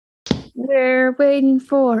We're waiting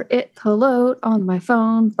for it to load on my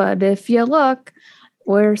phone, but if you look,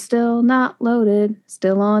 we're still not loaded,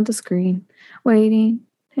 still on the screen, waiting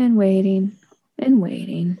and waiting and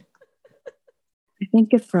waiting. I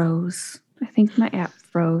think it froze. I think my app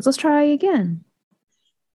froze. Let's try again.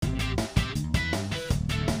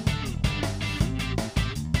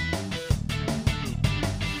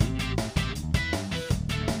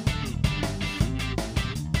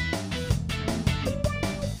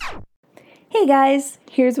 Hey guys,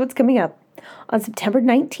 here's what's coming up. On September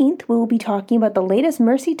 19th, we will be talking about the latest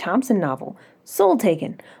Mercy Thompson novel, Soul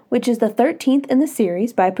Taken, which is the 13th in the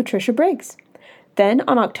series by Patricia Briggs. Then,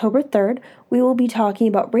 on October 3rd, we will be talking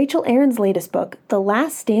about Rachel Aaron's latest book, The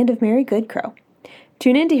Last Stand of Mary Goodcrow.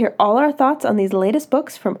 Tune in to hear all our thoughts on these latest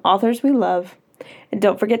books from authors we love. And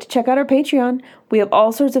don't forget to check out our Patreon. We have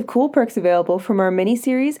all sorts of cool perks available, from our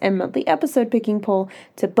mini-series and monthly episode picking poll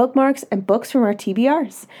to bookmarks and books from our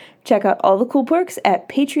TBRs. Check out all the cool perks at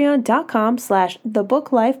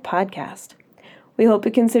patreon.com/thebooklifepodcast. We hope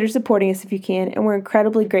you consider supporting us if you can, and we're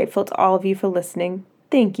incredibly grateful to all of you for listening.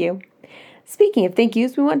 Thank you. Speaking of thank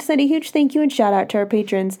yous, we want to send a huge thank you and shout out to our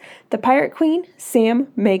patrons, the Pirate Queen, Sam,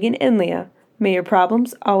 Megan, and Leah. May your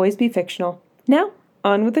problems always be fictional. Now,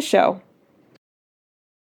 on with the show.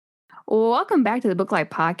 Welcome back to the Book Life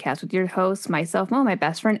Podcast with your host, myself, Mo, my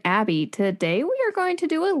best friend, Abby. Today we are going to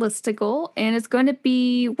do a listicle, and it's going to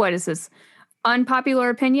be, what is this? Unpopular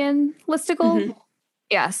opinion listicle? Mm-hmm.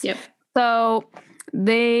 Yes. Yep. So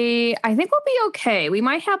I think we'll be okay. We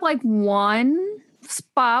might have like one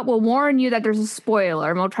spot. We'll warn you that there's a spoiler,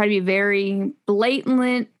 and we'll try to be very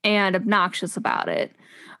blatant and obnoxious about it,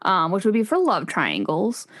 which would be for love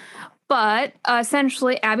triangles. But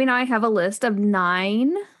essentially, Abby and I have a list of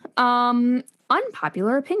 9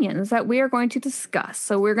 unpopular opinions that we are going to discuss.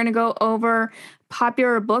 So we're going to go over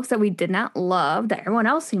popular books that we did not love, that everyone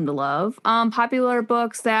else seemed to love, popular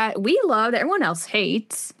books that we love, that everyone else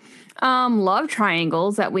hates, love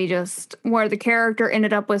triangles that we just, where the character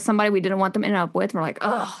ended up with somebody we didn't want them to end up with. We're like,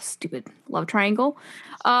 oh, stupid love triangle.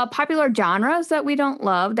 Popular genres that we don't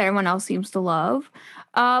love, that everyone else seems to love.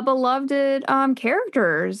 Beloved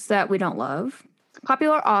characters that we don't love.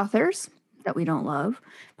 Popular authors that we don't love.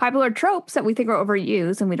 Popular tropes that we think are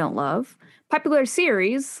overused and we don't love. Popular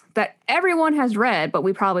series that everyone has read, but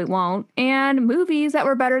we probably won't. And movies that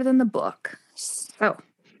were better than the book. So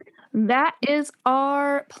that is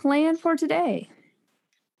our plan for today.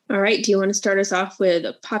 All right. Do you want to start us off with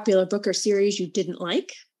a popular book or series you didn't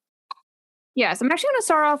like? Yes, I'm actually going to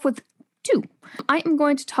start off with 2. I am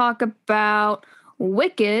going to talk about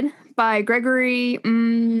Wicked by Gregory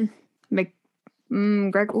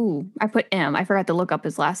I put M. I forgot to look up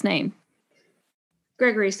his last name.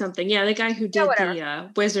 Gregory something. Yeah, the guy who did the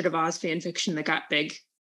Wizard of Oz fan fiction that got big.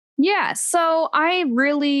 Yeah, so I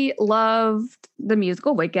really loved the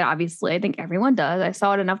musical Wicked, obviously. I think everyone does. I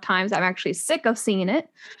saw it enough times. I'm actually sick of seeing it,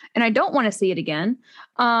 and I don't want to see it again.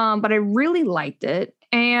 But I really liked it.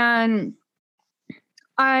 And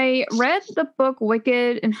I read the book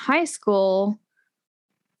Wicked in high school,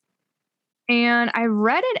 and I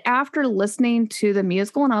read it after listening to the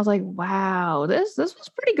musical, and I was like, wow, this was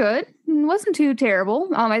pretty good. It wasn't too terrible.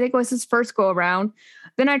 I think it was his first go around.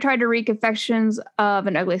 Then I tried to read Confessions of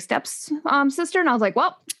an Ugly Stepsister, and I was like,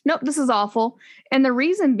 well, nope, this is awful. And the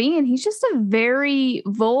reason being, he's just a very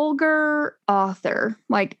vulgar author.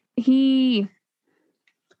 Like, he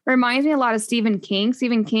reminds me a lot of Stephen King.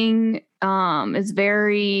 Stephen King is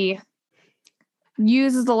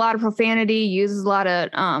uses a lot of profanity, uses a lot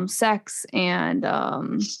of sex and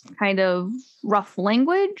kind of rough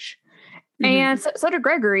language. Mm-hmm. And so did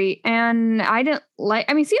Gregory. And I didn't like,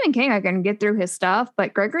 Stephen King, I can get through his stuff,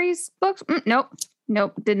 but Gregory's books, nope,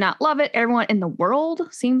 did not love it. Everyone in the world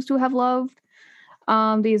seems to have loved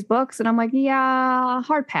these books. And I'm like, yeah,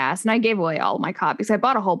 hard pass. And I gave away all of my copies. I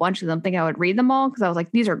bought a whole bunch of them, thinking I would read them all, because I was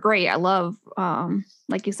like, these are great. I love,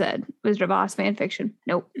 like you said, Wizard of Oz fan fiction.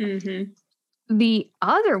 Nope. Mm-hmm. The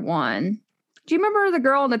other one, do you remember The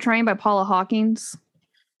Girl on the Train by Paula Hawkins?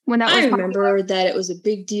 I remember that it was a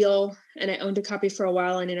big deal, and I owned a copy for a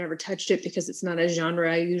while, and I never touched it because it's not a genre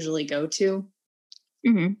I usually go to.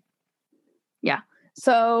 Mm-hmm. Yeah.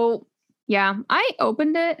 So, yeah, I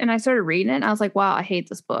opened it and I started reading it, and I was like, wow, I hate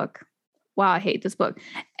this book.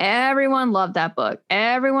 Everyone loved that book.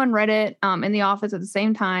 Everyone read it in the office at the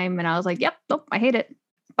same time, and I was like, yep, nope, I hate it.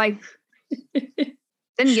 Bye. Didn't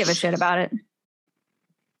give a shit about it.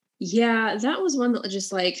 Yeah, that was one that was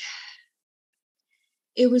just like,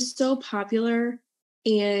 it was so popular,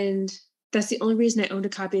 and that's the only reason I owned a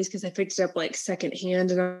copy, is because I picked it up like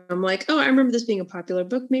secondhand, and I'm like, oh, I remember this being a popular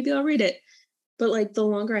book. Maybe I'll read it. But like, the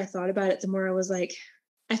longer I thought about it, the more I was like,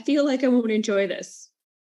 I feel like I won't enjoy this.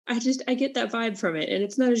 I get that vibe from it, and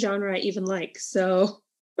it's not a genre I even like. So,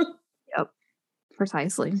 Yep.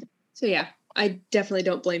 Precisely. so yeah, I definitely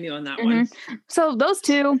don't blame you on that one. So those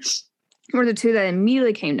two were the two that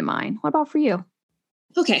immediately came to mind. What about for you?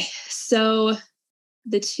 Okay, so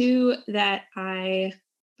the two that I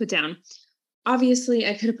put down, obviously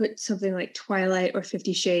I could have put something like Twilight or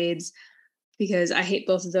 50 Shades because I hate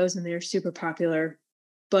both of those and they're super popular.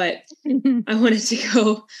 But I wanted to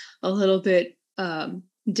go a little bit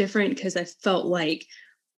different because I felt like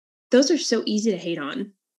those are so easy to hate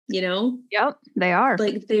on, you know? Yep, they are.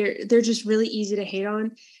 Like they're just really easy to hate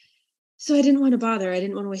on. So I didn't want to bother. I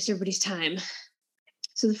didn't want to waste everybody's time.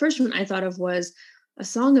 So the first one I thought of was A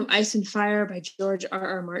Song of Ice and Fire by George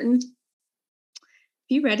R.R. Martin. Have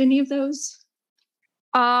you read any of those?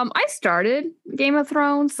 I started Game of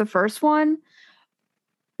Thrones, the first one.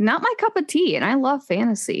 Not my cup of tea, and I love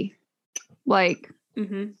fantasy. Like,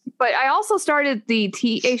 but I also started the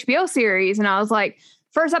HBO series, and I was like,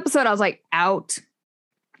 first episode, I was like, out.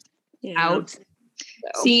 So.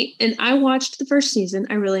 See, and I watched the first season.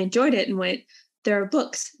 I really enjoyed it and went, there are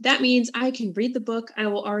books. That means I can read the book. I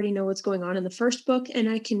will already know what's going on in the first book, and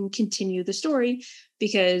I can continue the story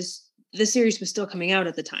because the series was still coming out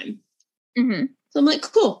at the time. So I'm like,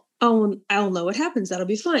 cool. I'll know what happens. That'll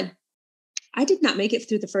be fun. I did not make it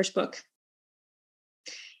through the first book.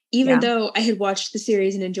 Even though I had watched the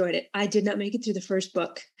series and enjoyed it, I did not make it through the first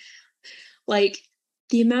book. Like,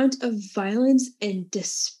 the amount of violence and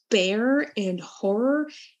despair and horror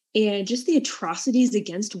and just the atrocities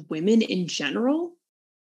against women in general,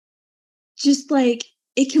 just like,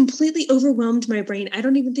 it completely overwhelmed my brain. I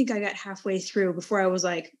don't even think I got halfway through before I was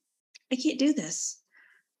like, I can't do this.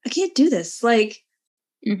 I can't do this. Like,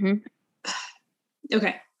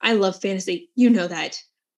 okay, I love fantasy. You know that.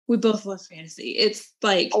 We both love fantasy. It's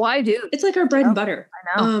like, oh, I do. It's like our bread and butter.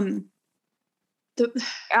 I know.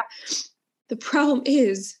 The problem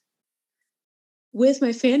is with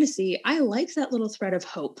my fantasy, I like that little thread of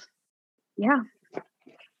hope. Yeah.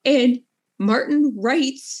 And Martin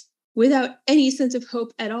writes without any sense of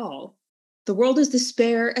hope at all. The world is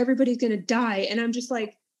despair. Everybody's going to die. And I'm just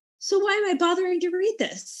like, so why am I bothering to read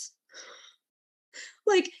this?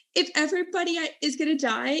 Like, if everybody is going to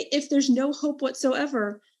die, if there's no hope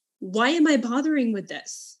whatsoever, why am I bothering with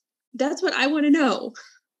this? That's what I want to know.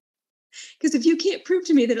 Because if you can't prove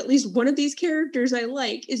to me that at least one of these characters I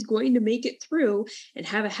like is going to make it through and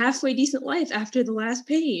have a halfway decent life after the last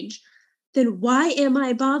page, then why am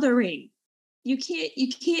I bothering? You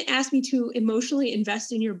can't ask me to emotionally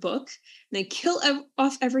invest in your book and then kill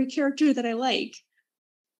off every character that I like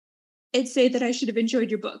and say that I should have enjoyed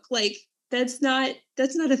your book. Like, that's not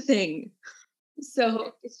a thing.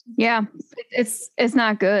 So it's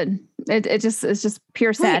not good. It's just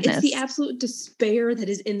pure sadness. It's the absolute despair that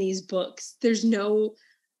is in these books. There's no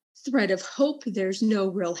thread of hope. There's no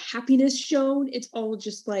real happiness shown. It's all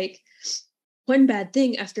just like one bad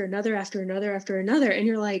thing after another, after another, after another. And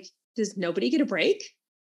you're like, does nobody get a break?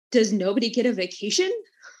 Does nobody get a vacation?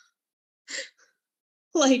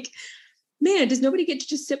 Like, man, does nobody get to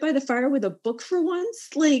just sit by the fire with a book for once?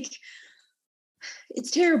 Like, it's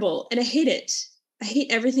terrible. And I hate it. I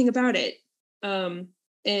hate everything about it.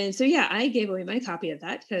 And so, yeah, I gave away my copy of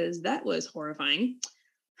that because that was horrifying.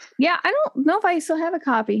 Yeah, I don't know if I still have a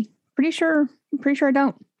copy. Pretty sure I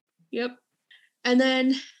don't. Yep. And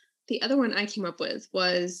then the other one I came up with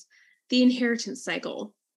was The Inheritance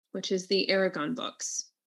Cycle, which is the Aragon books.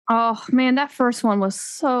 Oh, man, that first one was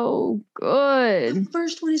so good. The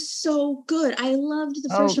first one is so good. I loved the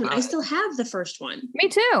first one. I still have the first one. Me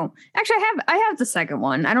too. Actually, I have the second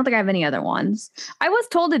one. I don't think I have any other ones. I was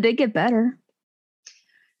told it did get better.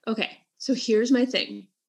 Okay, so here's my thing.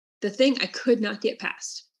 The thing I could not get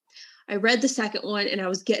past. I read the second one and I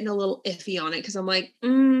was getting a little iffy on it because I'm like,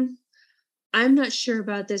 I'm not sure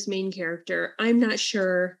about this main character. I'm not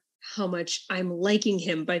sure how much I'm liking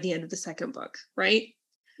him by the end of the second book, right?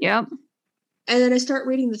 Yep. And then I start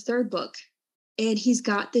reading the third book, and he's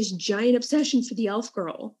got this giant obsession for the elf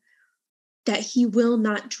girl that he will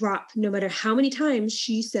not drop no matter how many times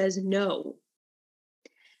she says no.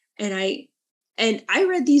 And I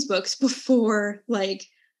read these books before, like,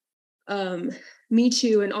 Me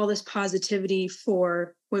Too and all this positivity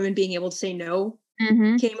for women being able to say no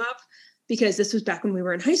came up, because this was back when we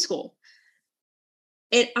were in high school.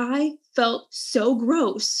 And I felt so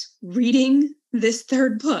gross reading this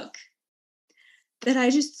third book that I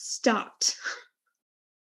just stopped.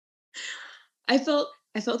 I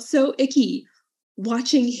felt so icky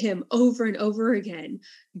watching him over and over again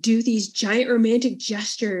do these giant romantic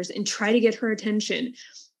gestures and try to get her attention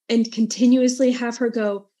and continuously have her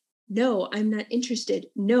go, No, I'm not interested.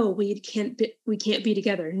 No, we can't be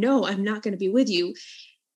together. No, I'm not going to be with you.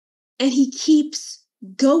 And he keeps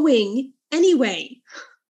going anyway.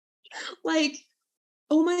 Like,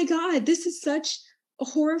 oh my God, this is such a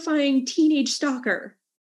horrifying teenage stalker.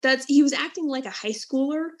 He was acting like a high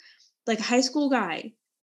schooler, like a high school guy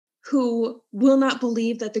who will not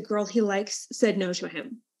believe that the girl he likes said no to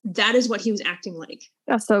him. That is what he was acting like.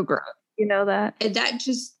 That's so gross. You know that? And that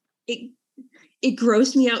just, it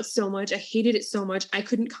grossed me out so much. I hated it so much. I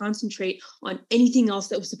couldn't concentrate on anything else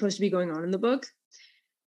that was supposed to be going on in the book.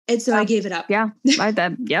 And so I gave it up. Yeah.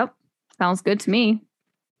 Yep. Sounds good to me.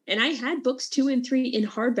 And I had books 2 and 3 in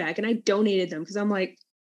hardback and I donated them because I'm like,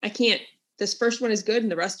 I can't. This first one is good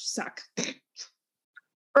and the rest suck.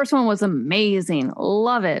 First one was amazing.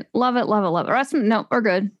 Love it. Love it. Love it. Love it. The rest of them, no, we're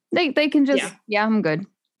good. They can just, yeah, I'm good.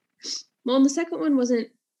 Well, and the second one wasn't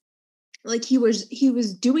like he was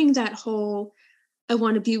doing that whole, I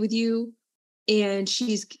want to be with you. And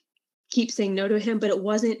she's keeps saying no to him, but it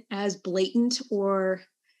wasn't as blatant or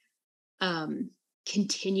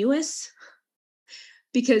continuous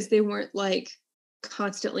because they weren't like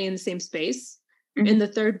constantly in the same space. Mm-hmm. In the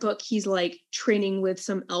third book, he's like training with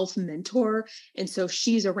some elf mentor. And so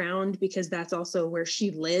she's around because that's also where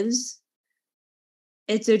she lives.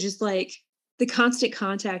 And so just like the constant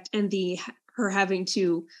contact and her having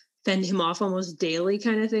to fend him off almost daily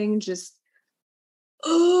kind of thing, just,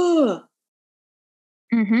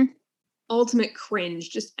 ultimate cringe,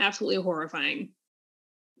 just absolutely horrifying.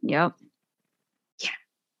 Yep. Yeah.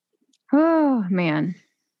 Oh, man.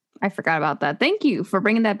 I forgot about that. Thank you for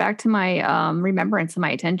bringing that back to my remembrance and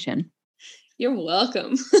my attention. You're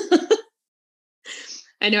welcome.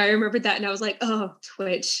 I know. I remembered that and I was like, oh,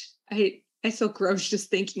 Twitch. I feel gross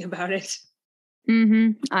just thinking about it.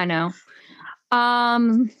 I know. Wow.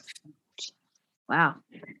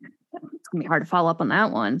 It's gonna be hard to follow up on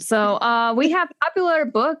that one. So we have a popular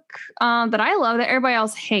book that I love that everybody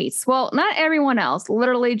else hates. Well, not everyone else,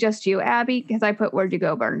 literally just you, Abby, because I put Where'd You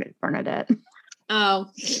Go, Bernadette? Oh.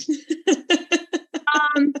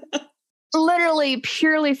 Literally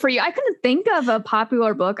purely for you. I couldn't think of a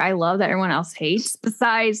popular book I love that everyone else hates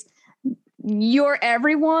besides You're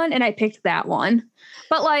Everyone, and I picked that one.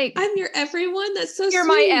 But like, I'm your everyone. That's so you're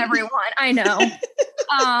sweet. my everyone. I know.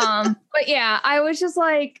 But yeah, I was just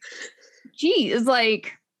like, geez,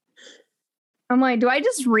 like, I'm like, do I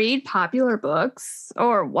just read popular books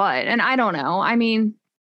or what? And I don't know. I mean,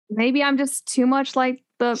 maybe I'm just too much like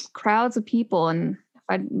the crowds of people, and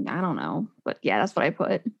I don't know. But yeah, that's what I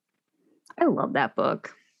put. I love that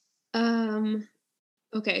book.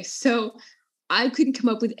 Okay, so I couldn't come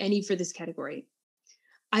up with any for this category.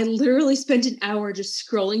 I literally spent an hour just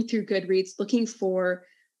scrolling through Goodreads looking for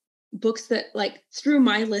books that, like, through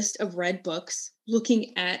my list of read books,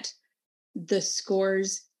 looking at the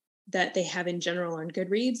scores that they have in general on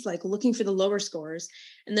Goodreads, like looking for the lower scores.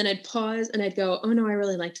 And then I'd pause and I'd go, oh no, I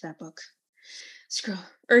really liked that book. Scroll.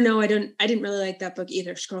 Or no, I didn't really like that book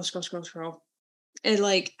either. Scroll. And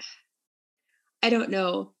like, I don't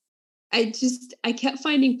know. I kept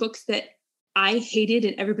finding books that I hated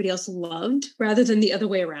and everybody else loved rather than the other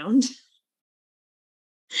way around.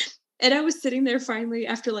 And I was sitting there finally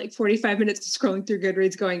after like 45 minutes of scrolling through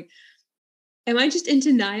Goodreads going, am I just in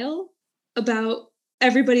denial about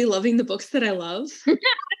everybody loving the books that I love?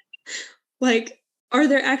 Like, are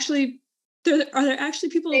there actually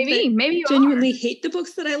people that genuinely hate the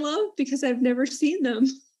books that I love because I've never seen them?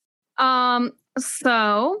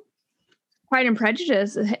 So Pride and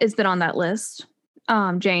Prejudice has been on that list.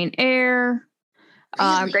 Jane Eyre,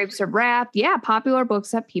 really? Grapes of Wrath. Yeah, popular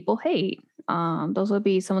books that people hate. Those would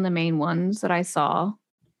be some of the main ones that I saw.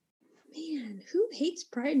 Man, who hates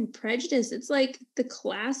Pride and Prejudice? It's like the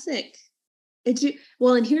classic.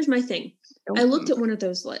 Well, and here's my thing. I looked at one of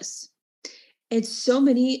those lists, and so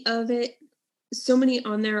many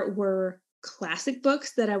on there were classic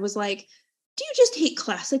books that I was like, do you just hate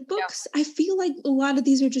classic books? Yeah. I feel like a lot of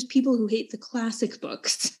these are just people who hate the classic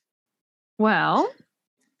books. Well,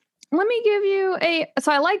 let me give you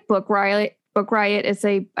so I like Book Riot. Book Riot is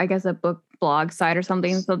a book blog site or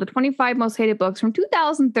something. So the 25 most hated books from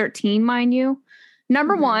 2013, mind you.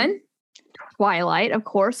 Number 1, Twilight, of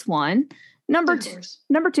course, won. Number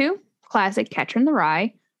 2, classic Catcher in the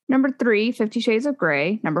Rye. Number 3, 50 Shades of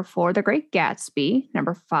Grey. Number 4, The Great Gatsby.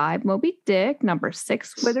 Number 5, Moby Dick. Number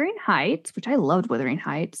 6, Wuthering Heights, which I loved Wuthering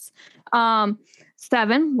Heights. 7,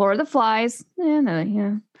 Lord of the Flies.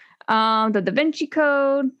 The Da Vinci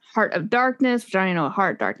Code. Heart of Darkness, which I don't even know what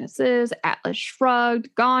Heart of Darkness is. Atlas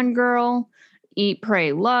Shrugged. Gone Girl. Eat,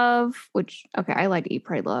 Pray, Love, which, okay, I like Eat,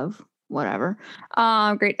 Pray, Love. whatever.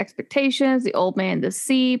 Great Expectations, The Old Man, the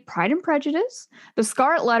Sea, Pride and Prejudice, The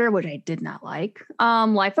Scarlet Letter, which I did not like.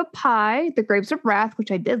 Life of Pi, The Grapes of Wrath,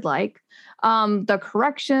 which I did like. The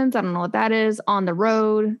Corrections, I don't know what that is. On the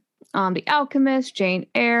Road, The Alchemist, Jane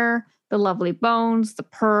Eyre, The Lovely Bones, The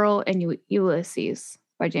Pearl, and Ulysses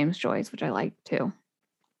by James Joyce, which I like too.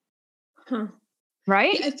 Huh.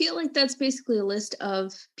 Right? Yeah, I feel like that's basically a list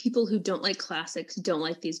of people who don't like classics, don't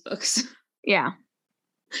like these books. Yeah.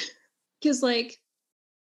 Because, like,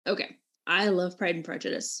 okay, I love Pride and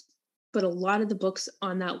Prejudice, but a lot of the books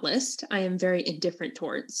on that list I am very indifferent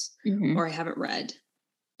towards or I haven't read.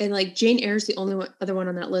 And, like, Jane Eyre is the only other one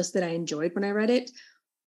on that list that I enjoyed when I read it.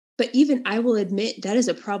 But even I will admit that is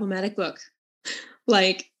a problematic book.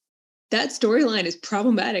 Like, that storyline is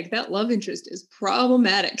problematic. That love interest is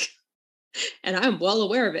problematic. And I'm well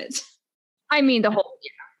aware of it. I mean, the whole,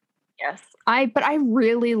 yes. But I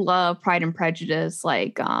really love Pride and Prejudice,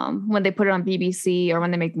 like when they put it on BBC or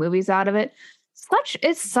when they make movies out of it.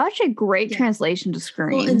 It's such a great translation to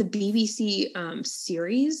screen. Well, and the BBC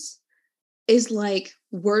series is like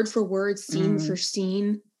word for word, scene for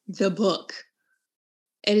scene, the book.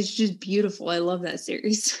 And it's just beautiful. I love that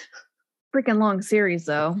series. Freaking long series,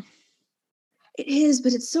 though. It is,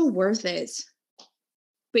 but it's so worth it.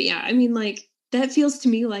 But yeah, I mean, like, that feels to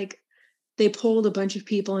me like they polled a bunch of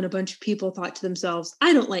people and a bunch of people thought to themselves,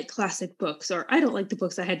 I don't like classic books, or I don't like the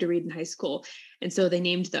books I had to read in high school. And so they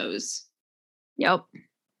named those. Yep.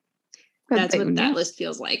 That's what that list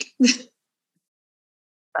feels like. That's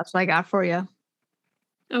what I got for you.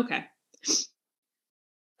 Okay.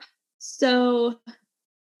 So,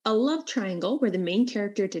 a love triangle where the main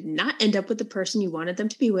character did not end up with the person you wanted them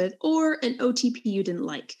to be with, or an OTP you didn't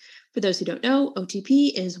like. For those who don't know,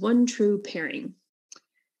 OTP is one true pairing.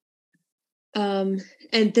 And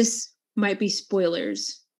this might be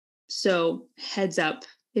spoilers. So heads up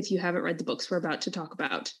if you haven't read the books we're about to talk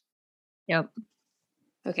about. Yep.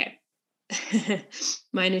 Okay.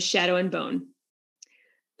 Mine is Shadow and Bone.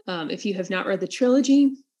 If you have not read the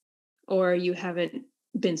trilogy or you haven't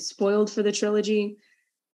been spoiled for the trilogy,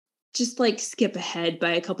 just like skip ahead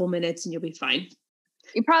by a couple minutes and you'll be fine.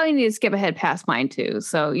 You probably need to skip ahead past mine too.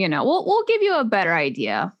 So, we'll give you a better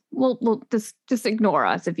idea. We'll just ignore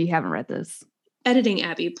us if you haven't read this. Editing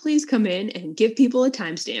Abby, please come in and give people a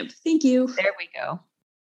timestamp. Thank you. There we go.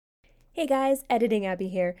 Hey guys, Editing Abby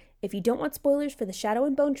here. If you don't want spoilers for the Shadow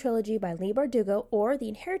and Bone trilogy by Leigh Bardugo or the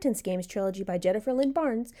Inheritance Games trilogy by Jennifer Lynn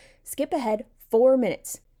Barnes, skip ahead 4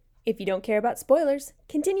 minutes. If you don't care about spoilers,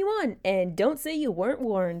 continue on and don't say you weren't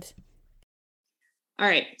warned. All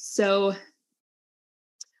right, so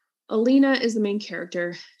Alina is the main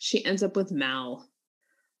character. She ends up with Mal.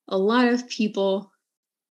 A lot of people,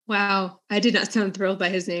 wow, I did not sound thrilled by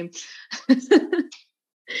his name.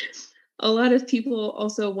 A lot of people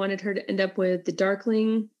also wanted her to end up with the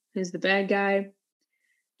Darkling, who's the bad guy.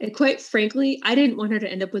 And quite frankly, I didn't want her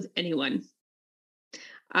to end up with anyone.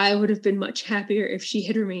 I would have been much happier if she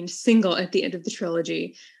had remained single at the end of the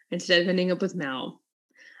trilogy instead of ending up with Mal.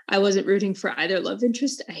 I wasn't rooting for either love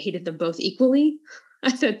interest. I hated them both equally.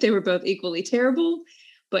 I thought they were both equally terrible,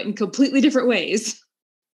 but in completely different ways.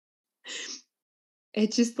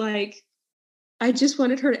 It's just like, I just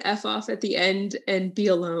wanted her to F off at the end and be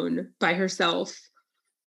alone by herself.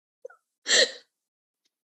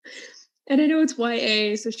 And I know it's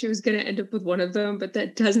YA, so she was going to end up with one of them, but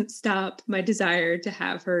that doesn't stop my desire to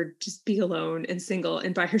have her just be alone and single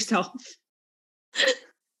and by herself.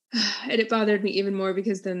 And it bothered me even more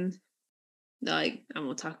because then, like, I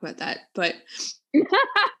won't talk about that, but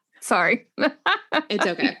sorry. It's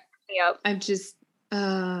okay. Yep. I'm just,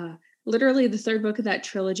 literally the third book of that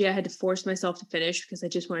trilogy, I had to force myself to finish because I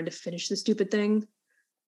just wanted to finish the stupid thing.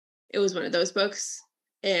 It was one of those books.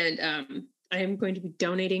 And I am going to be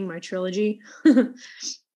donating my trilogy.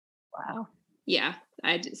 Wow. Yeah,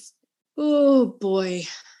 oh boy.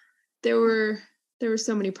 There were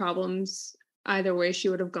so many problems either way she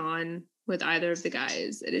would have gone with either of the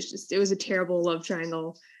guys. It was a terrible love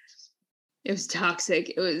triangle. It was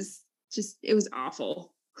toxic. It was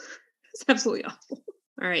awful. It's absolutely awful.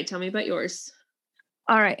 All right, tell me about yours.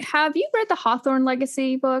 All right. Have you read the Hawthorne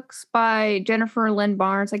Legacy books by Jennifer Lynn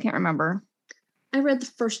Barnes? I can't remember. I read the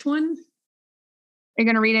first one. Are you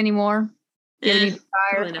going to read any more?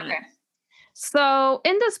 Probably not. Okay. So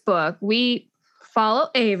in this book, we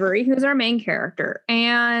follow Avery, who's our main character,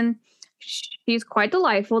 and she's quite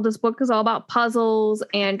delightful. This book is all about puzzles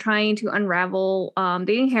and trying to unravel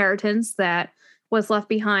the inheritance that was left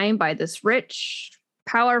behind by this rich,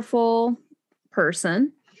 powerful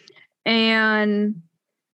person. And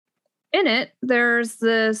in it, there's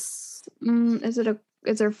this, is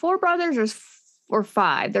there 4 brothers? There's or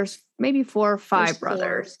 5. There's maybe 4 or 5 There's 4.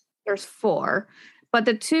 brothers. There's 4. But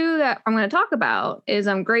the 2 that I'm going to talk about is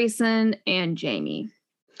Grayson and Jamie.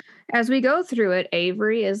 As we go through it,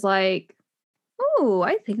 Avery is like, oh,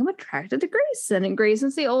 I think I'm attracted to Grayson. And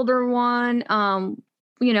Grayson's the older one.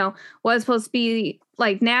 Was supposed to be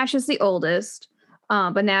like Nash is the oldest.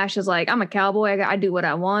 But Nash is like, I'm a cowboy. I do what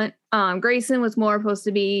I want. Grayson was more supposed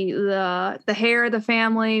to be the heir of the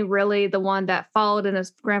family, really the one that followed in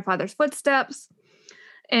his grandfather's footsteps.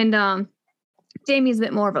 And Jamie's a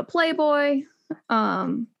bit more of a playboy.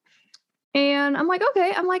 And I'm like,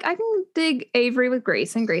 okay, I can dig Avery with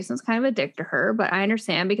Grayson. Grayson's kind of a dick to her, but I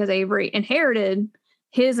understand because Avery inherited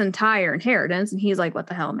his entire inheritance. And he's like, what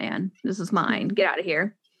the hell, man? This is mine. Get out of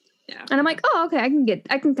here. Yeah. And I'm like, oh, okay,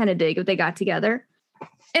 I can kind of dig if they got together.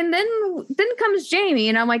 And then comes Jamie,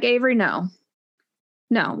 and I'm like, Avery, no.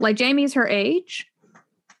 Like Jamie's her age.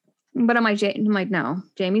 But I'm like, no,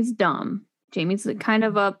 Jamie's dumb. Jamie's kind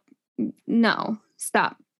of no,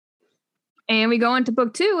 stop. And we go into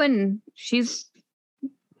book 2, and she's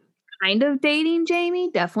kind of dating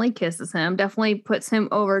Jamie, definitely kisses him, definitely puts him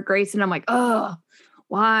over Grayson. I'm like, oh,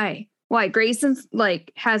 why? Grayson's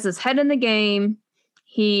like has his head in the game.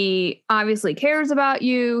 He obviously cares about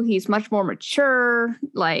you. He's much more mature.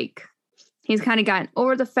 Like he's kind of gotten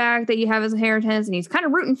over the fact that you have his inheritance, and he's kind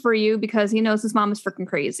of rooting for you because he knows his mom is freaking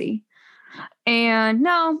crazy. And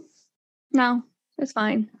no, it's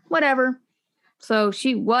fine. Whatever. So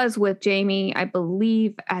she was with Jamie, I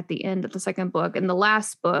believe, at the end of the second book. And the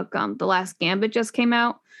last book, The Last Gambit just came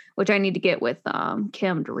out, which I need to get with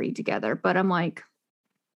Kim to read together. But I'm like,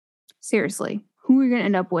 seriously, who are you going to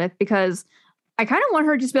end up with? Because I kind of want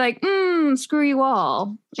her to just be like, screw you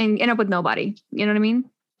all, and end up with nobody. You know what I mean?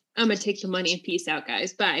 I'm going to take the money and peace out,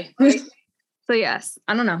 guys. Bye. Right? So yes,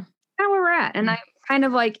 I don't know. Kind of where we're at. And I'm kind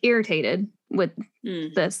of like irritated with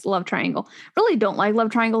this love triangle. Really don't like love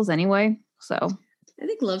triangles anyway. So I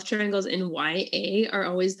think love triangles in YA are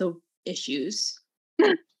always the issues.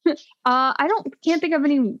 can't think of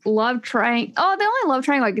any love triangle. Oh, the only love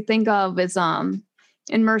triangle I could think of is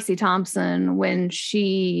in Mercy Thompson when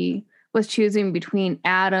she was choosing between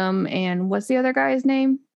Adam and what's the other guy's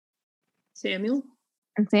name? Samuel.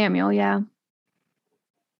 And Samuel, yeah.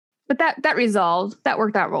 But that resolved. That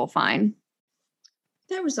worked out real fine.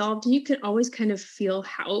 That resolved, and you could always kind of feel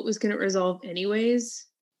how it was going to resolve anyways.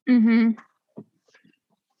 Mm-hmm.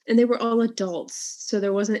 And they were all adults, so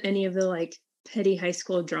there wasn't any of the like petty high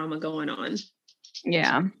school drama going on.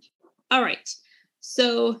 Yeah. All right.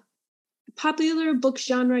 So, popular book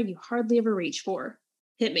genre you hardly ever reach for.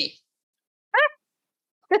 Hit me.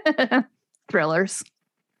 Thrillers.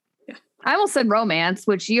 Yeah. I almost said romance,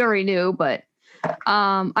 which you already knew, but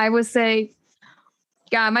I would say,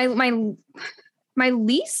 yeah, my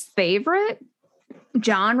least favorite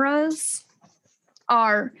genres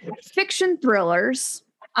are fiction thrillers.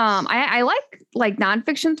 I like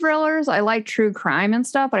nonfiction thrillers. I like true crime and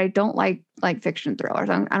stuff, but I don't like fiction thrillers.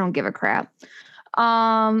 I don't give a crap.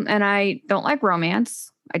 And I don't like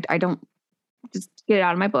romance. I don't. Just get it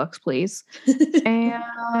out of my books, please.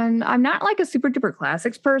 And I'm not like a super duper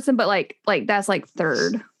classics person, but like that's like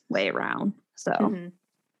third way around. So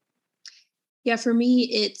yeah, for me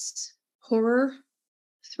it's horror,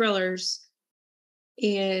 thrillers,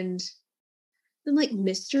 and then like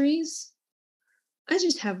mysteries. I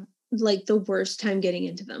just have like the worst time getting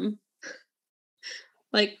into them.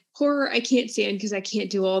 Like horror I can't stand because I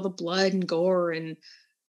can't do all the blood and gore and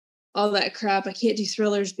all that crap. I can't do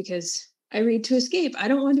thrillers because I read to escape. I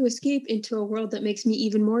don't want to escape into a world that makes me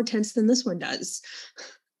even more tense than this one does.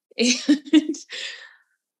 And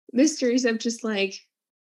mysteries, I'm just like,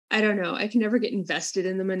 I don't know. I can never get invested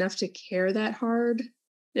in them enough to care that hard,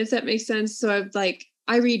 if that makes sense. So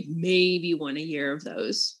I read maybe one a year of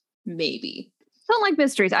those. Maybe. Don't like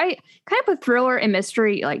mysteries. I kind of put thriller and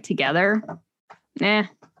mystery like together.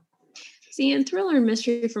 See, and thriller and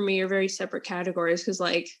mystery for me are very separate categories because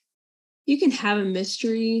like you can have a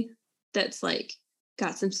mystery that's like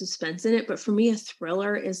got some suspense in it, but for me a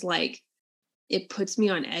thriller is like it puts me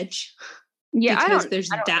on edge. Yeah, because there's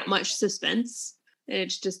that much suspense, and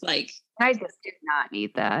it's just like I just did not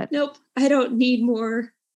need that. Nope, I don't need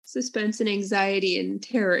more suspense and anxiety and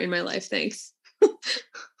terror in my life, thanks.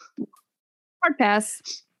 Hard pass.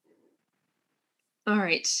 All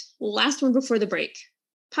right, last one before the break.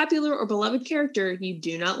 Popular or beloved character you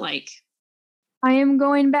do not like? I am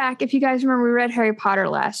going back. If you guys remember, we read Harry Potter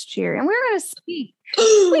last year, and we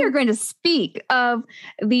are going to speak of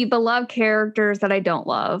the beloved characters that I don't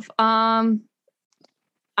love. I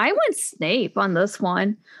went Snape on this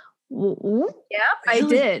one. Yeah, really? I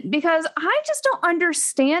did, because I just don't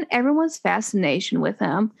understand everyone's fascination with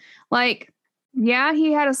him. Like, Yeah,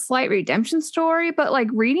 he had a slight redemption story, but like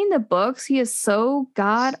reading the books, he is so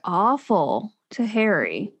god awful to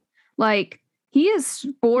Harry. Like he is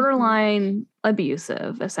borderline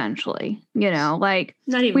abusive, essentially. Like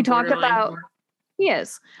Not we even talk borderline. about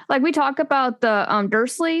yes, like we talk about the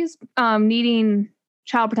Dursleys needing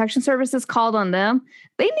child protection services called on them.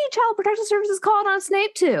 They need child protection services called on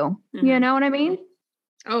Snape too. You know what I mean?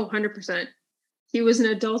 Oh, 100%. He was an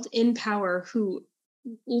adult in power who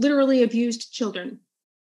literally abused children.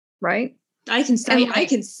 Right. I can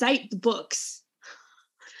cite the books.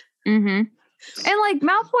 Mm-hmm. And like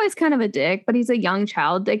Malfoy's kind of a dick, but he's a young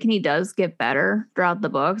child dick, and he does get better throughout the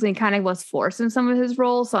books. And he kind of was forced in some of his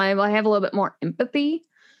roles, so I have a little bit more empathy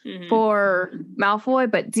for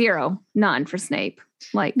Malfoy, but none for Snape.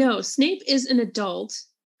 Like, no, Snape is an adult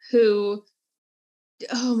who,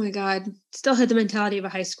 oh my god, still had the mentality of a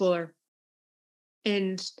high schooler,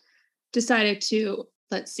 and decided to,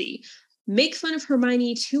 let's see, make fun of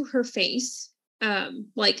Hermione to her face,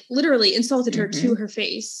 like literally insulted her to her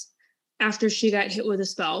face after she got hit with a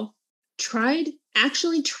spell,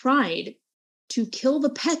 actually tried to kill the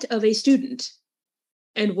pet of a student,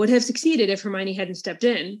 and would have succeeded if Hermione hadn't stepped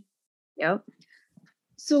in. Yep.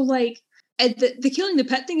 So like the killing the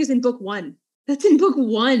pet thing is in book 1. That's in book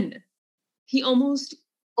 1. He almost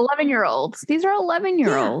 11-year-olds. These are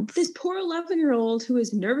 11-year-olds. Yeah, this poor 11-year-old who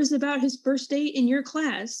is nervous about his first day in your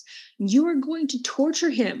class, you are going to torture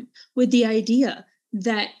him with the idea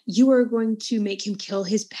that you are going to make him kill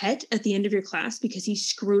his pet at the end of your class because he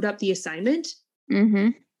screwed up the assignment.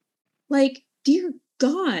 Like, dear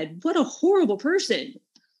God, what a horrible person.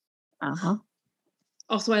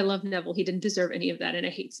 Also, I love Neville. He didn't deserve any of that, and I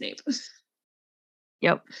hate Snape.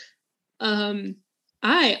 Yep.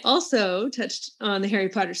 I also touched on the Harry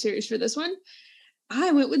Potter series for this one.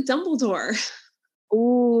 I went with Dumbledore.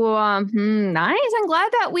 Ooh, nice. I'm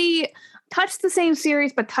glad that we touched the same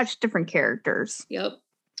series but touched different characters. Yep.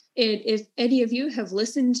 And if any of you have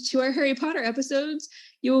listened to our Harry Potter episodes,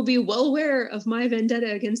 you will be well aware of my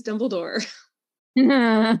vendetta against Dumbledore.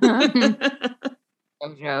 No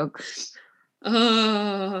joke.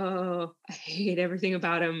 Oh, I hate everything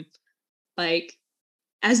about him. Like,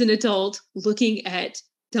 as an adult, looking at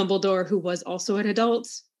Dumbledore, who was also an adult.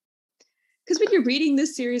 Because when you're reading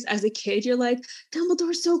this series as a kid, you're like,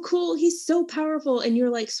 Dumbledore's so cool. He's so powerful. And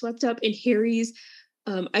you're like swept up in Harry's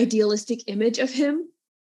idealistic image of him.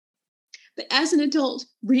 But as an adult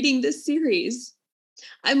reading this series,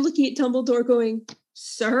 I'm looking at Dumbledore going,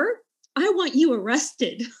 sir, I want you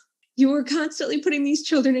arrested. You are constantly putting these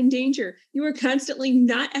children in danger. You are constantly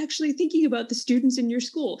not actually thinking about the students in your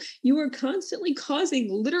school. You are constantly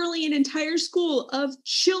causing literally an entire school of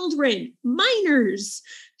children, minors,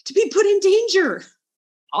 to be put in danger.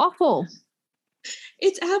 Awful.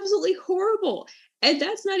 It's absolutely horrible. And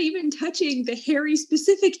that's not even touching the Harry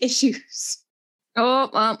specific issues.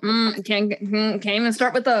 Oh, can't even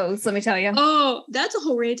start with those, let me tell you. Oh, that's a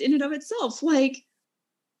whole rant in and of itself. Like,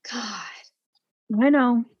 God. I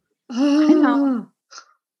know. Oh. I know.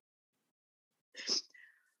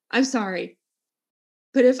 I'm sorry.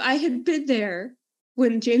 But if I had been there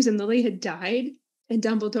when James and Lily had died and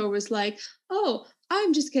Dumbledore was like, oh,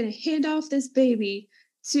 I'm just going to hand off this baby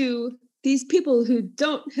to these people who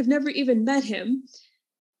have never even met him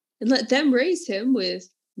and let them raise him with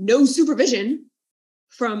no supervision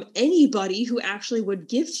from anybody who actually would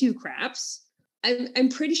give two craps, I'm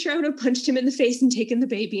pretty sure I would have punched him in the face and taken the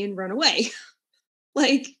baby and run away.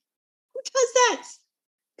 Like, who does that?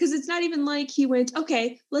 Because it's not even like he went,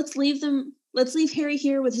 okay, let's leave Harry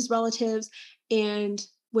here with his relatives and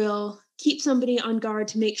we'll keep somebody on guard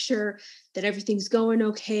to make sure that everything's going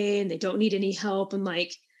okay and they don't need any help and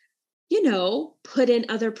like, put in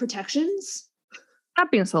other protections.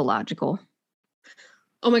 Not being so logical.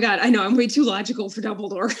 Oh my God, I know, I'm way too logical for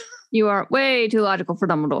Dumbledore. You are way too logical for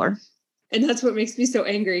Dumbledore. And that's what makes me so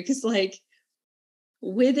angry, because like,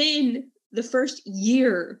 within the first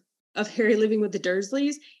year of Harry living with the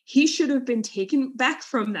Dursleys, he should have been taken back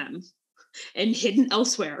from them and hidden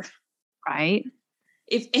elsewhere. Right.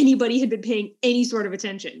 If anybody had been paying any sort of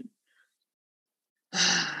attention.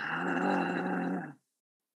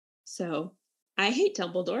 So, I hate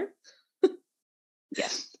Dumbledore.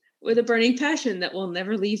 Yes. With a burning passion that will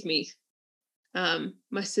never leave me.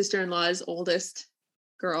 My sister-in-law's oldest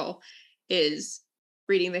girl is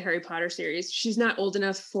reading the Harry Potter series. She's not old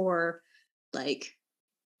enough for like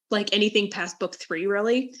anything past book 3,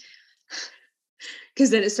 really. Because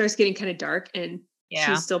then it starts getting kind of dark and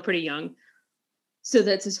she's still pretty young. So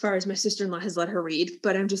that's as far as my sister-in-law has let her read.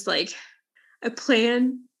 But I'm just like, I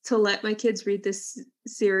plan to let my kids read this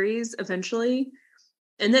series eventually.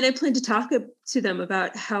 And then I plan to talk to them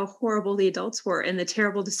about how horrible the adults were and the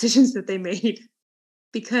terrible decisions that they made,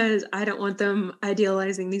 because I don't want them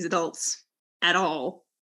idealizing these adults at all.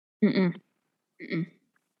 Mm-mm.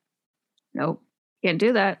 Nope. Can't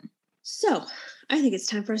do that. So I think it's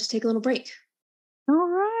time for us to take a little break. All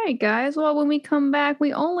right, guys. Well, when we come back,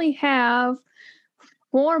 we only have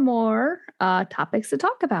 4 more topics to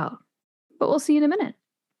talk about. But we'll see you in a minute.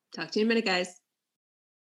 Talk to you in a minute, guys.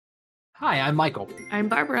 Hi, I'm Michael. I'm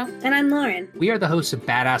Barbara. And I'm Lauren. We are the hosts of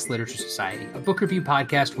Badass Literature Society, a book review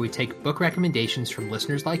podcast where we take book recommendations from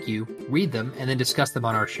listeners like you, read them, and then discuss them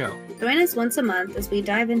on our show. Join us once a month as we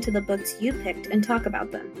dive into the books you picked and talk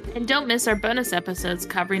about them. And don't miss our bonus episodes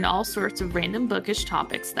covering all sorts of random bookish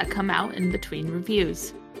topics that come out in between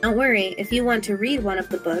reviews. Don't worry, if you want to read one of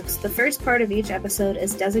the books, the first part of each episode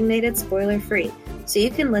is designated spoiler-free, so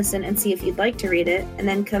you can listen and see if you'd like to read it, and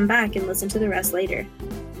then come back and listen to the rest later.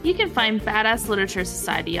 You can find Badass Literature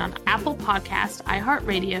Society on Apple Podcasts,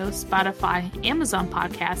 iHeartRadio, Spotify, Amazon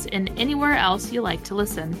Podcasts, and anywhere else you like to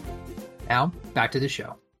listen. Now, back to the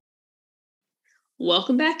show.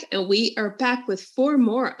 Welcome back, and we are back with 4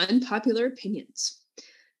 more unpopular opinions.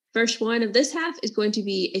 First one of this half is going to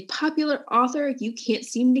be a popular author you can't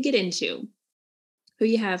seem to get into. Who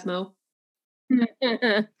you have, Mo?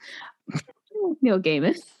 Neil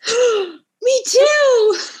Gaiman. Me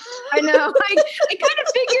too! I know. I kind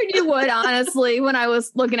of figured you would, honestly, when I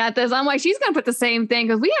was looking at this. I'm like, she's going to put the same thing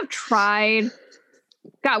because we have tried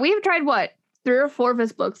what? 3 or 4 of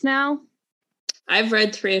his books now? I've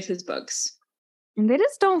read 3 of his books. And they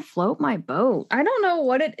just don't float my boat. I don't know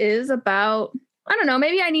what it is about. I don't know.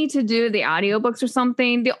 Maybe I need to do the audiobooks or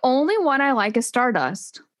something. The only one I like is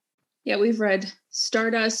Stardust. Yeah, we've read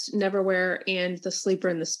Stardust, Neverwhere, and The Sleeper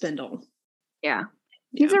and the Spindle. Yeah.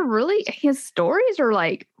 His stories are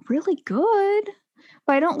like really good,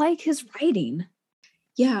 but I don't like his writing.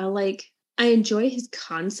 Yeah, like I enjoy his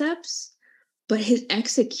concepts, but his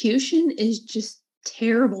execution is just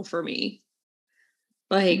terrible for me.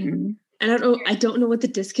 Like, I don't know what the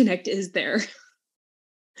disconnect is there.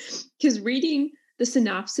 Because reading the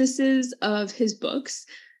synopsises of his books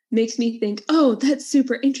makes me think, oh, that's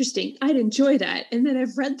super interesting. I'd enjoy that. And then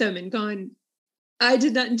I've read them and gone, I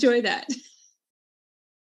did not enjoy that.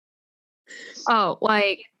 Oh,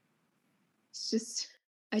 like, It's just,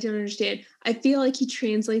 I don't understand. I feel like he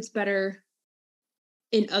translates better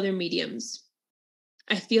in other mediums.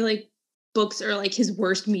 I feel like books are like his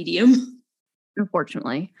worst medium.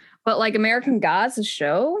 Unfortunately. But like American Gods, the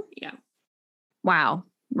show? Yeah. Wow.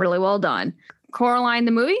 Really well done. Coraline,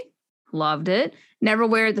 the movie? Loved it.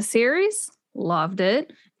 Neverwhere, the series? Loved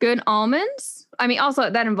it. Good Almonds? I mean, also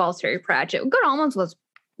that involves Terry Pratchett. Good Almonds was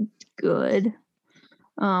good.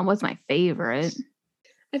 What's my favorite?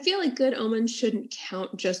 I feel like Good Omens shouldn't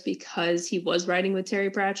count just because he was writing with Terry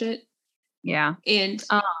Pratchett. Yeah. And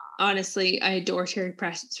honestly, I adore Terry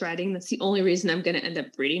Pratchett's writing. That's the only reason I'm going to end up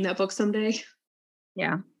reading that book someday.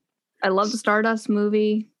 Yeah. I love the Stardust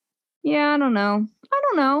movie. Yeah, I don't know. I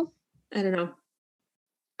don't know.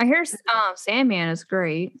 I hear Sandman is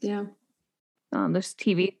great. Yeah. There's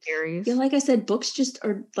TV series. Yeah, like I said, books just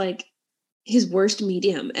are like his worst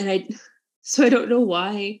medium. And I don't know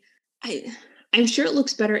why. I'm sure it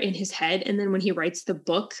looks better in his head. And then when he writes the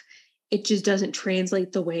book, it just doesn't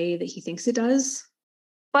translate the way that he thinks it does.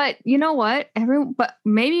 But you know what? But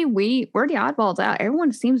maybe we're the oddballs out.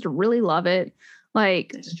 Everyone seems to really love it.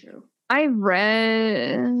 Like, that's true. I've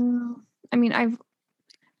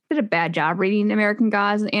did a bad job reading American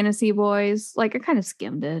Gods and Anna C. Boys. Like, I kind of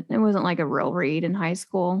skimmed it. It wasn't like a real read in high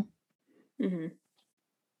school. Mm-hmm.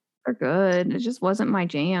 They're good. It just wasn't my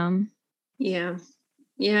jam. Yeah.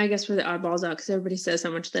 Yeah, I guess we're the oddballs out because everybody says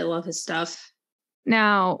how much they love his stuff.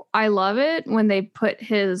 Now, I love it when they put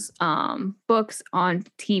his books on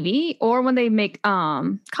TV or when they make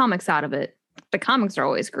comics out of it. The comics are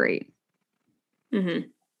always great. Mm-hmm.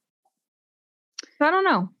 So I don't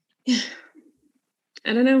know.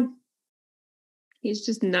 I don't know. He's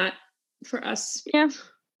just not for us. Yeah.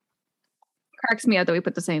 Cracks me up that we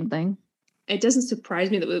put the same thing. It doesn't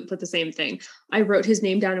surprise me that we put the same thing. I wrote his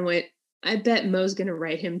name down and went, I bet Mo's going to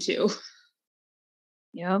write him too.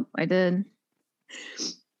 Yep, I did.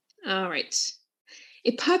 All right.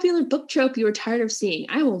 A popular book trope you are tired of seeing.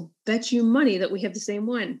 I will bet you money that we have the same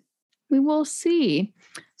one. We will see.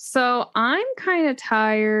 So I'm kind of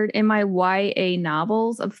tired in my YA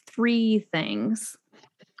novels of 3 things.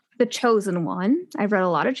 The Chosen One. I've read a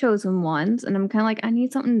lot of Chosen Ones, and I'm kind of like, I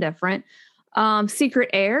need something different. Secret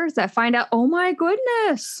Heirs that find out, oh my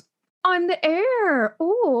goodness, I'm the heir.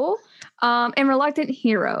 Oh, and Reluctant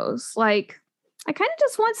Heroes. Like, I kind of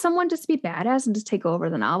just want someone just to be badass and just take over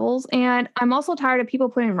the novels. And I'm also tired of people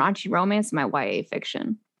putting raunchy romance in my YA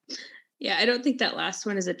fiction. Yeah, I don't think that last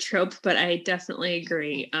one is a trope, but I definitely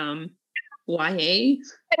agree. YA? I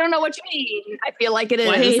don't know what you mean. I feel like it is.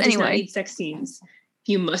 YA does not need sex scenes. If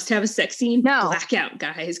you must have a sex scene, no. blackout,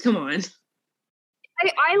 guys. Come on.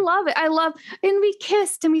 I love it. I love, and we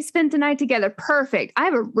kissed and we spent the night together. Perfect. I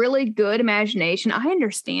have a really good imagination. I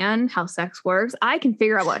understand how sex works. I can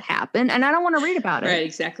figure out what happened, and I don't want to read about it. Right,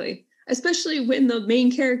 exactly. Especially when the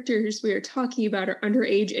main characters we are talking about are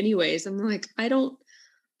underage anyways. I'm like, I don't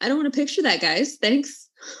want to picture that, guys. Thanks.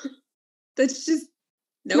 That's just,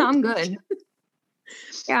 nope. No, I'm good.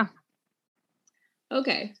 Yeah.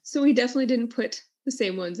 Okay. So we definitely didn't put the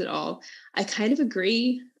same ones at all. I kind of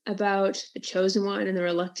agree about the chosen one and the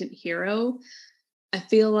reluctant hero. I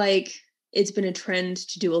feel like it's been a trend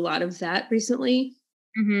to do a lot of that recently.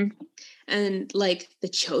 Mm-hmm. And like the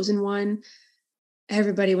chosen one,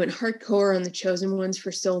 everybody went hardcore on the chosen ones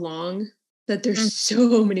for so long that there's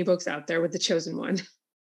so many books out there with the chosen one.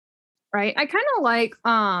 Right. I kind of like,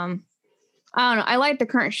 I don't know. I like the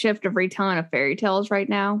current shift of retelling of fairy tales right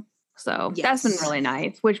now. So That's been really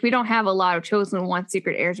nice, which we don't have a lot of chosen one,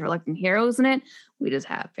 secret heirs, or reluctant heroes in it. We just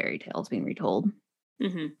have fairy tales being retold.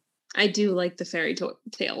 Mm-hmm. I do like the fairy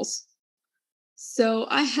tales. So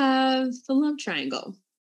I have the love triangle.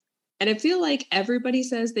 And I feel like everybody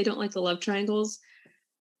says they don't like the love triangles.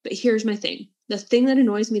 But here's my thing. The thing that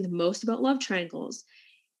annoys me the most about love triangles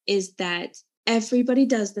is that everybody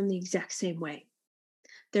does them the exact same way.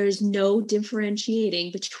 There's no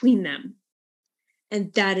differentiating between them.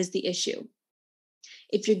 And that is the issue.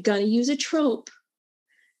 If you're going to use a trope,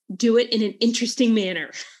 do it in an interesting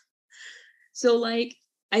manner. So like,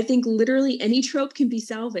 I think literally any trope can be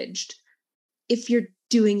salvaged if you're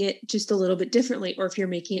doing it just a little bit differently, or if you're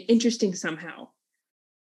making it interesting somehow.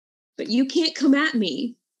 But you can't come at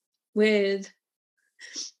me with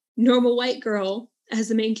normal white girl as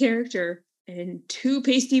the main character and two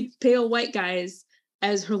pasty pale white guys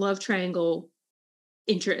as her love triangle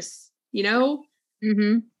interests, you know?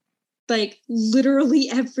 Mm-hmm. Like literally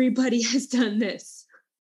everybody has done this.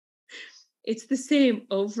 It's the same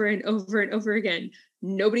over and over and over again.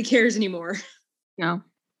 Nobody cares anymore. No.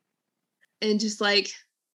 And just like...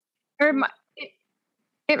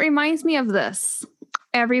 It reminds me of this.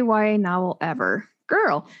 Every YA novel ever.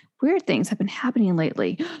 Girl, weird things have been happening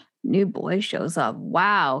lately. New boy shows up.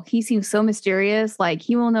 Wow, he seems so mysterious. Like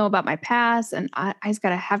he will know about my past, and I just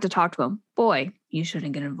gotta have to talk to him. Boy, you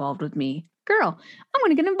shouldn't get involved with me. Girl, I'm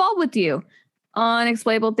gonna get involved with you.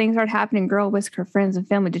 Unexplainable things start happening. Girl whisks her friends and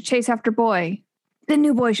family to chase after boy. Then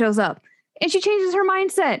new boy shows up, and she changes her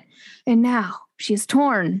mindset. And now she is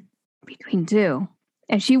torn between two,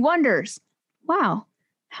 and she wonders, wow,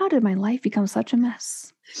 how did my life become such a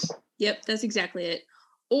mess? Yep, that's exactly it.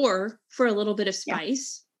 Or for a little bit of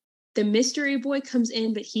spice, the mystery boy comes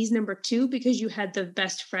in, but he's number 2 because you had the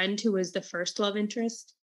best friend who was the first love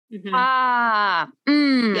interest. Mm-hmm.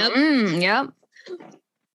 Yep.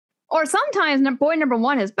 Or sometimes boy number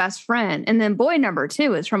 1 is best friend, and then boy number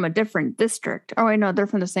 2 is from a different district. Oh, wait, no, they're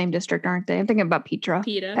from the same district, aren't they? I'm thinking about Petra,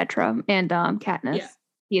 and Katniss.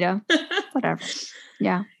 Yeah. Whatever.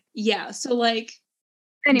 Yeah. Yeah. So like,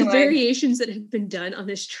 anyway, the variations that have been done on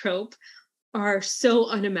this trope are so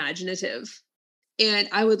unimaginative. And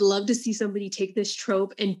I would love to see somebody take this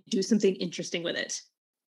trope and do something interesting with it.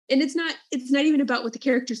 And it's not even about what the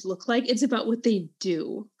characters look like. It's about what they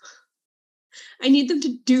do. I need them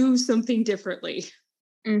to do something differently.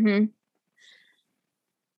 Mm-hmm.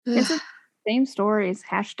 It's the same stories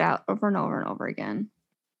hashed out over and over and over again.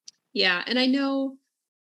 Yeah. And I know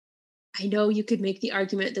you could make the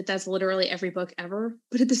argument that that's literally every book ever,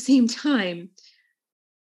 but at the same time,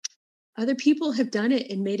 other people have done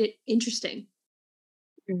it and made it interesting.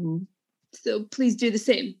 Mm-hmm. So please do the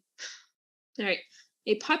same. All right.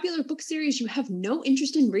 A popular book series you have no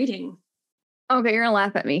interest in reading. Okay, you're going to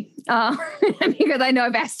laugh at me because I know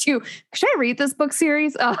I've asked you, should I read this book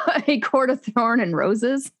series, A Court of Thorn and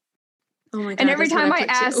Roses? Oh my God, and every time I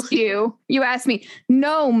ask you ask me,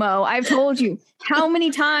 no, Mo, I've told you how many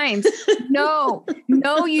times? No,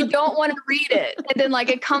 you don't want to read it. And then like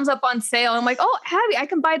it comes up on sale. I'm like, oh, Abby, I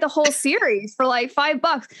can buy the whole series for like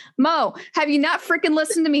 $5. Mo, have you not freaking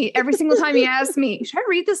listened to me every single time you ask me, should I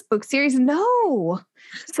read this book series? No.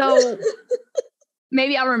 So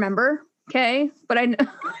maybe I'll remember. Okay. But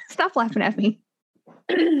stop laughing at me.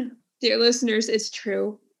 Dear listeners, it's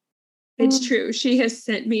true. It's true. She has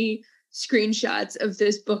sent me screenshots of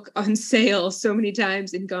this book on sale so many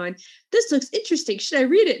times and gone, this looks interesting. Should I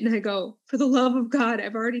read it? And I go, for the love of God,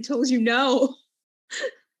 I've already told you no.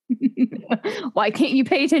 Why can't you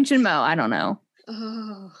pay attention, Mo? I don't know.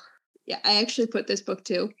 Oh, yeah. I actually put this book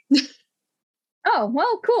too. Oh,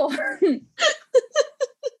 well, cool.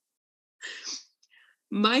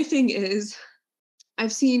 My thing is,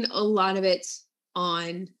 I've seen a lot of it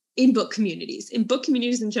in book communities. In book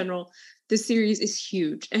communities in general, the series is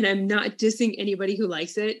huge. And I'm not dissing anybody who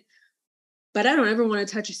likes it, but I don't ever want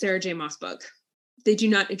to touch a Sarah J. Maas book. They do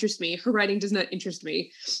not interest me. Her writing does not interest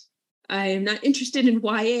me. I am not interested in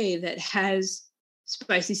YA that has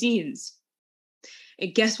spicy scenes.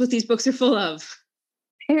 And guess what these books are full of?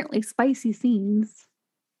 Apparently spicy scenes.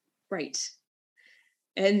 Right.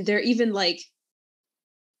 And they're even like,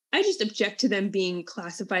 I just object to them being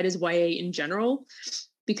classified as YA in general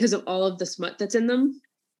because of all of the smut that's in them.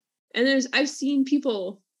 And I've seen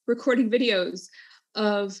people recording videos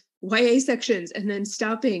of YA sections and then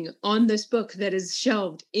stopping on this book that is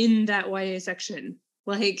shelved in that YA section.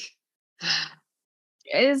 Like,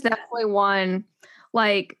 It is definitely one.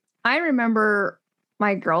 Like, I remember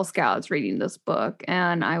my Girl Scouts reading this book,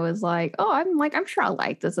 and I was like, "Oh, I'm sure I'll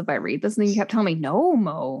like this if I read this." And then you kept telling me, "No,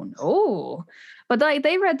 Mo, no." But like,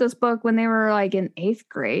 they read this book when they were like in 8th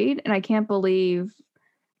grade, and I can't believe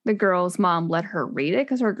the girl's mom let her read it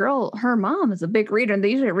because her mom is a big reader, and they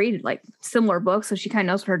usually read like similar books, so she kind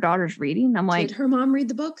of knows what her daughter's reading. I'm like, did her mom read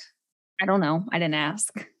the book? I don't know. I didn't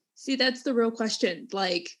ask. See, that's the real question.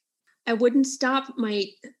 Like, I wouldn't stop my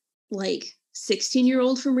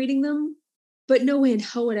 16-year-old from reading them, but no way in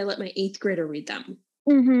hell would I let my 8th grader read them.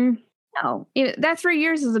 Mm-hmm. No, that 3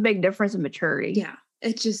 years is a big difference in maturity. Yeah,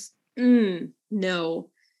 it just no.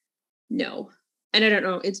 And I don't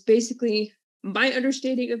know. It's basically my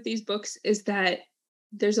understanding of these books is that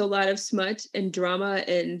there's a lot of smut and drama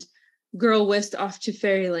and girl whisked off to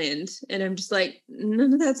fairyland. And I'm just like,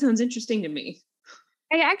 none of that sounds interesting to me.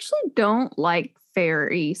 I actually don't like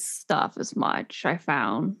fairy stuff as much, I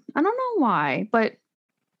found. I don't know why, but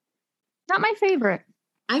not my favorite.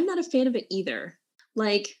 I'm not a fan of it either.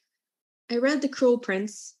 Like, I read The Cruel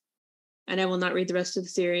Prince, and I will not read the rest of the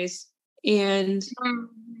series. And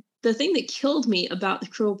the thing that killed me about The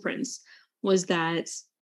Cruel Prince was that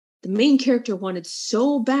the main character wanted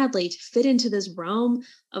so badly to fit into this realm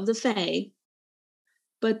of the Fae,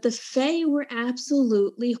 but the Fae were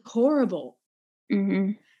absolutely horrible.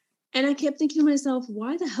 Mm-hmm. And I kept thinking to myself,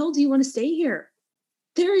 why the hell do you want to stay here?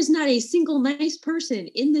 There is not a single nice person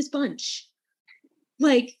in this bunch.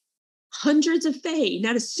 Like, hundreds of Fae,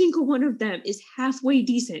 not a single one of them is halfway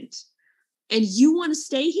decent. And you want to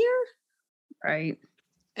stay here? Right.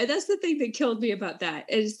 And that's the thing that killed me about that.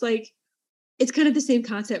 It's like, it's kind of the same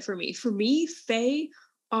concept for me. For me, Fae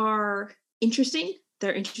are interesting.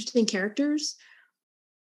 They're interesting characters,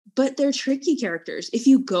 but they're tricky characters. If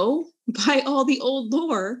you go by all the old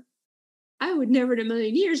lore, I would never in a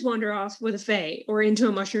million years wander off with a Fae or into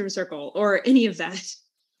a mushroom circle or any of that.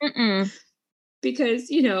 Mm-mm.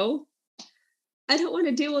 Because, I don't want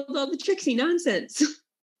to deal with all the tricksy nonsense.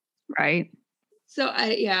 Right. So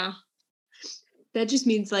that just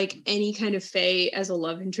means like any kind of Fae as a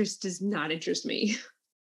love interest does not interest me.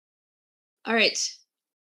 All right.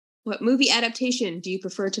 What movie adaptation do you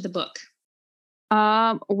prefer to the book?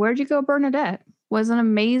 Where'd You Go, Bernadette? Was an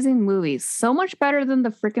amazing movie. So much better than the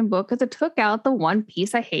freaking book because it took out the one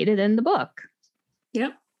piece I hated in the book.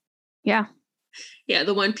 Yep. Yeah. Yeah,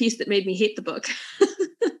 the one piece that made me hate the book.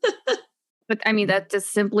 But I mean, that's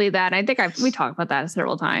just simply that. I think we talked about that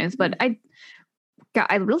several times, but I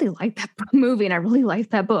really liked that movie and I really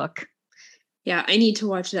liked that book. Yeah, I need to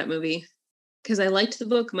watch that movie because I liked the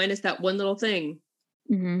book minus that one little thing.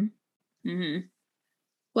 Mm-hmm. Mm-hmm.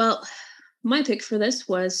 Well, my pick for this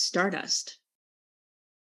was Stardust.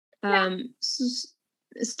 Yeah.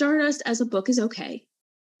 Stardust as a book is okay.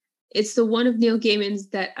 It's the one of Neil Gaiman's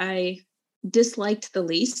that I disliked the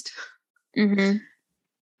least. Mm-hmm.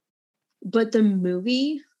 But the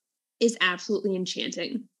movie is absolutely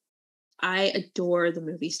enchanting. I adore the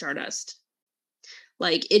movie Stardust.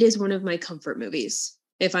 Like, it is one of my comfort movies.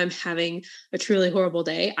 If I'm having a truly horrible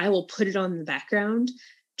day, I will put it on in the background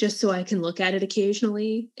just so I can look at it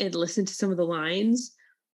occasionally and listen to some of the lines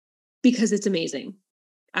because it's amazing.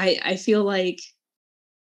 I feel like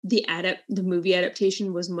the movie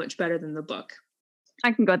adaptation was much better than the book.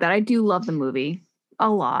 I can go with that. I do love the movie a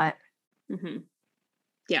lot. Mm-hmm.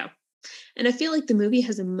 Yeah. And I feel like the movie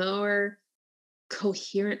has a more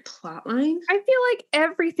coherent plot line. I feel like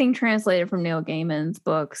everything translated from Neil Gaiman's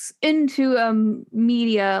books into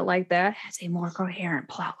media like that has a more coherent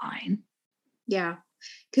plot line. Yeah.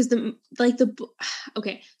 Because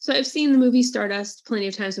okay, so I've seen the movie Stardust plenty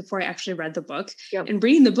of times before I actually read the book. Yep. And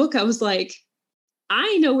reading the book, I was like,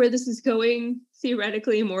 I know where this is going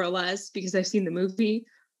theoretically, more or less, because I've seen the movie.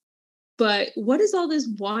 But what is all this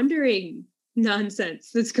wandering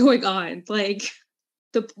nonsense that's going on. Like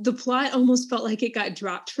the plot almost felt like it got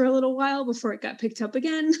dropped for a little while before it got picked up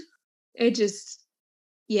again. It just,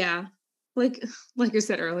 yeah. Like I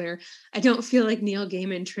said earlier, I don't feel like Neil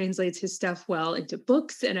Gaiman translates his stuff well into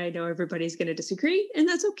books, and I know everybody's going to disagree, and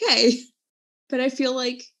that's okay. But I feel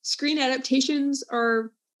like screen adaptations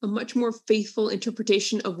are a much more faithful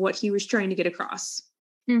interpretation of what he was trying to get across.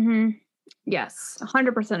 Mm-hmm. Yes,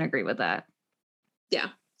 100% agree with that.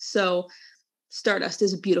 Yeah. So Stardust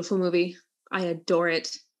is a beautiful movie. I adore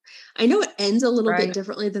it. I know it ends a little bit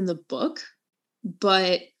differently than the book,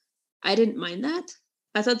 but I didn't mind that.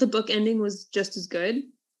 I thought the book ending was just as good.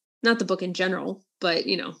 Not the book in general, but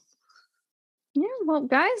Yeah, well,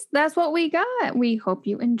 guys, that's what we got. We hope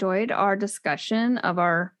you enjoyed our discussion of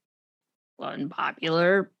our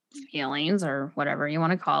unpopular feelings, or whatever you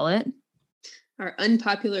want to call it. Our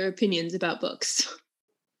unpopular opinions about books.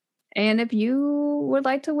 And if you would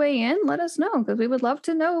like to weigh in, let us know, because we would love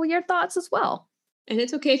to know your thoughts as well. And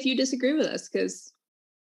it's okay if you disagree with us, because,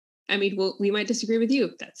 I mean, we might disagree with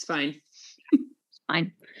you. That's fine.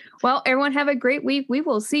 Fine. Well, everyone have a great week. We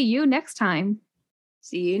will see you next time.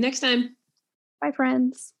 See you next time. Bye,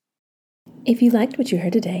 friends. If you liked what you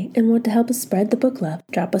heard today and want to help us spread the book love,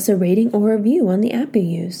 drop us a rating or review on the app you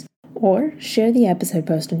use. Or share the episode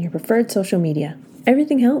post on your preferred social media.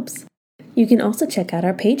 Everything helps. You can also check out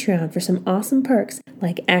our Patreon for some awesome perks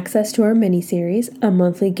like access to our mini-series, a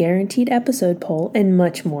monthly guaranteed episode poll, and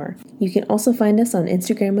much more. You can also find us on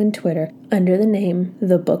Instagram and Twitter under the name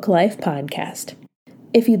The Book Life Podcast.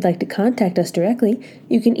 If you'd like to contact us directly,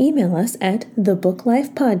 you can email us at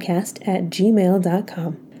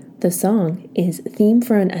thebooklifepodcast@gmail.com. The song is Theme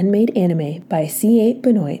for an Unmade Anime by C8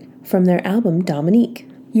 Benoit from their album Dominique.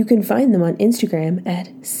 You can find them on Instagram at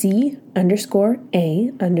C_A_BENOIT.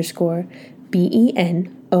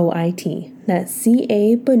 That's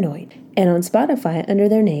C.A. Benoit. And on Spotify under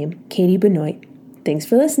their name, Katie Benoit. Thanks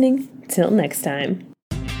for listening. Till next time.